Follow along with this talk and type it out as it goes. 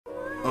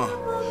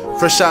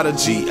Fresh out of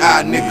GI,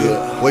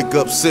 nigga. Wake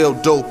up, sell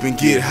dope, and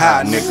get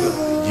high, nigga.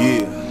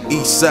 Yeah.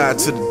 East side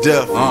to the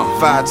death,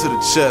 fire to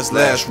the chest,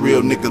 last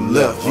real nigga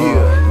left.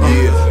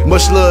 Yeah.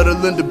 Much love to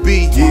Linda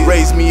B.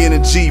 Raised me in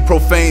a G,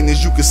 profane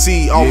as you can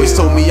see. Always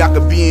told me I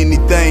could be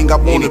anything I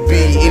wanna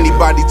be.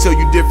 Anybody tell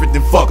you different,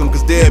 then fuck them,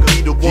 cause they'll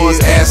be the ones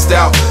asked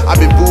out. I've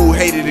been booed,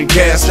 hated, and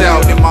cast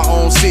out in my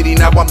own city.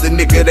 Now I'm the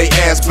nigga they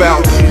asked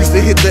about. Used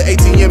to hit the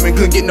ATM and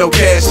couldn't get no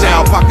cash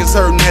out. Pockets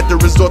hurting, had to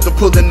resort to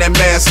pulling that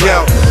mask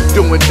out.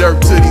 Doing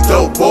dirt to these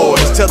dope boys.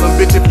 Tell them,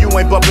 bitch, if you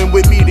ain't bumping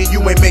with me, then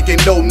you ain't making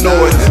no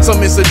noise.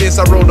 Some incidents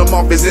I wrote them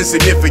off as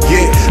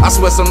insignificant. I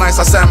swear some nights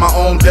I signed my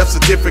own death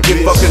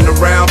certificate. Fucking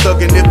around,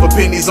 thugging it for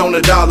pennies on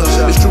the dollar.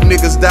 It's true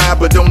niggas die,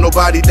 but don't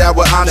nobody die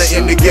with honor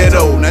in the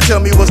ghetto. Now tell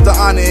me what's the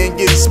honor in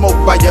getting smoked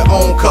by your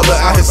own color?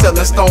 Out here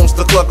selling stones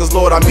to cluckers,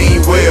 Lord, I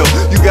mean well.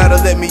 You gotta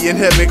let me in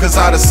heaven, cause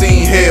I done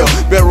seen hell.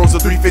 Barrels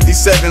of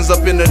 357s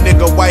up in the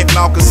nigga wife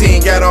mouth, cause he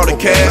ain't got all the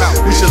cash.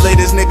 We should lay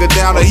this nigga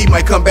down or he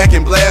might come back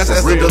and blast.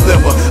 That's the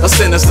dilemma, a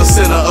sinister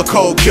sinner, a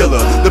cold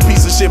killer. The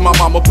piece of shit my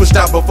mama pushed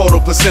out before the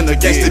placenta.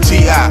 Gangsta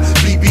GI,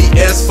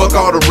 BBS, fuck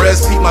all the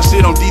rest. Keep my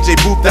shit on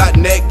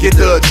DJBooth.net, get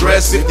the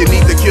address. If you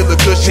need to kill a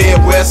kush, head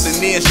west and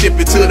then ship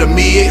it to the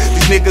mid.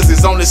 These niggas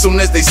is on it soon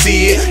as they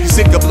see it. You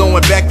sick of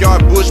blowing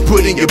backyard bush,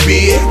 put in your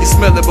beard. You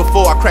smell it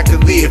before I crack the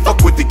lid.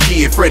 Fuck with the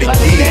kid, Freddie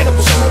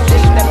Gibbs.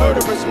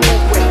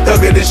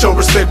 Thugger then show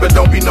respect, but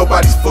don't be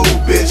nobody's fool,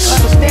 bitch.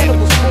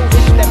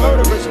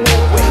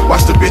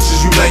 Watch the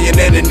bitches you layin'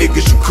 and the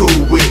niggas you cool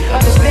with.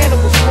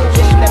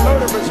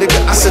 Nigga,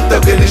 I said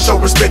thugger then show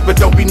respect, but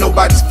don't be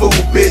nobody's fool,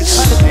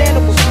 bitch.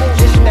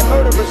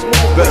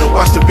 Better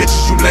watch the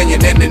bitches you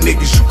layin' and the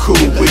niggas you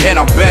cool with. And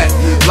I'm back,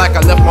 like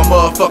I left my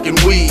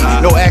motherfucking weed.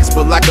 No axe,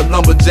 but like a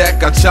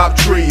lumberjack, I chop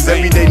trees.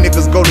 Everyday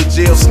niggas go to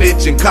jail,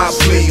 snitch and cop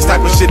please.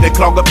 Type of shit that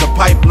clog up the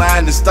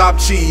pipeline and stop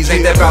cheese.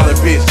 Ain't that valid,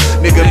 bitch?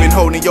 Nigga been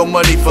holding your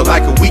money for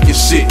like a week and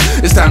shit.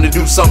 It's time to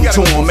do something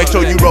to him. Make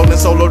sure you rollin'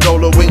 solo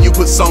dolo when you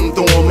put something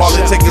through him. All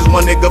it take is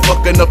one nigga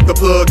fucking up the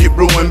plug, get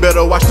ruined.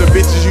 Better watch the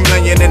bitches you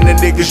layin' and the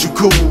niggas you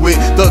cool with.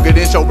 Thugger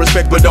then show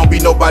respect, but don't be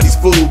nobody's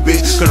fool,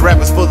 bitch. Cause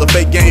rappers full of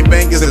fake game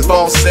bangers and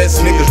false sets.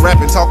 Niggas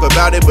rapping, talk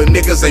about it, but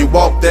niggas ain't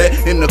walk that.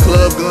 In the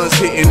club, guns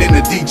hitting in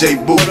the DJ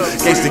booth.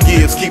 Gangsta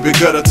Gibbs, keep it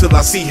gutter till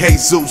I see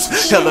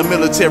Jesus. Hella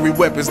military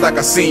weapons like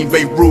I seen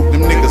Beirut.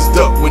 Them niggas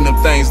duck when them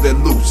things that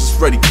loose. It's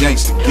Freddie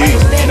Gangsta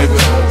Gibbs, nigga.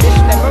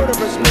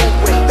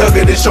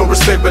 Thugger then show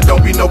respect, but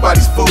don't be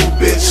nobody's fool,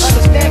 bitch.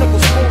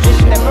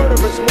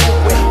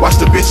 Watch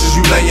the bitches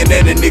you layin'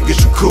 and the niggas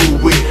you cool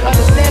with.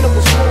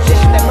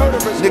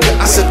 Nigga,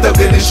 I said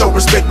thugger then show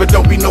respect, but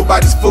don't be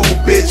nobody's fool,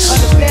 bitch.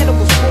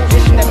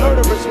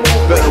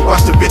 Better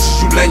watch the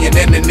bitches you layin'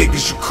 and the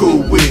niggas you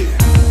cool with.